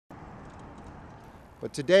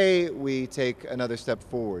But today we take another step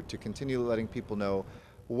forward to continue letting people know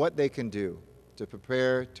what they can do to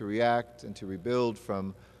prepare, to react, and to rebuild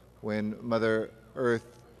from when Mother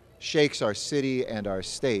Earth shakes our city and our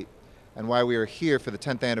state, and why we are here for the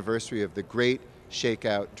 10th anniversary of the Great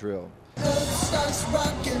ShakeOut Drill.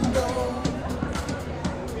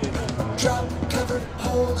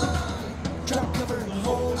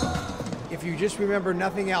 If you just remember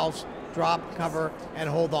nothing else, drop, cover, and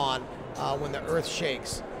hold on. When the earth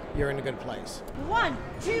shakes, you're in a good place. 1,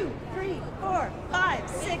 2, 3, 4, 5,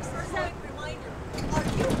 6, 7. Reminder. Are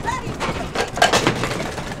you ready?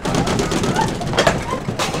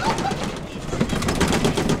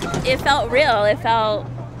 It felt real.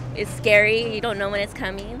 It's scary. You don't know when it's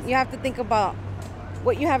coming. You have to think about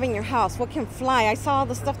what you have in your house, what can fly. I saw all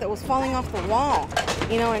the stuff that was falling off the wall,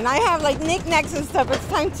 and I have like knickknacks and stuff. It's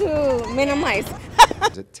time to minimize.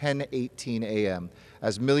 It's at 10:18 a.m.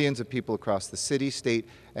 as millions of people across the city, state,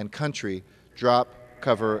 and country drop,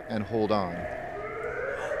 cover, and hold on.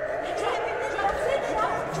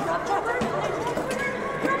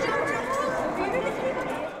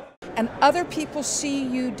 And other people see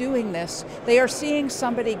you doing this. They are seeing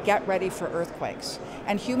somebody get ready for earthquakes.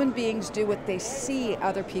 And human beings do what they see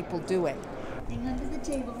other people doing. Hang under the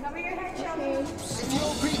table. Cover your head, Shelby. If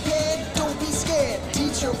you're prepared, don't be scared.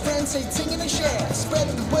 Teach your friends, say, sing and share. Spread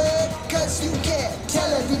the word, cause you care. Tell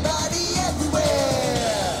everybody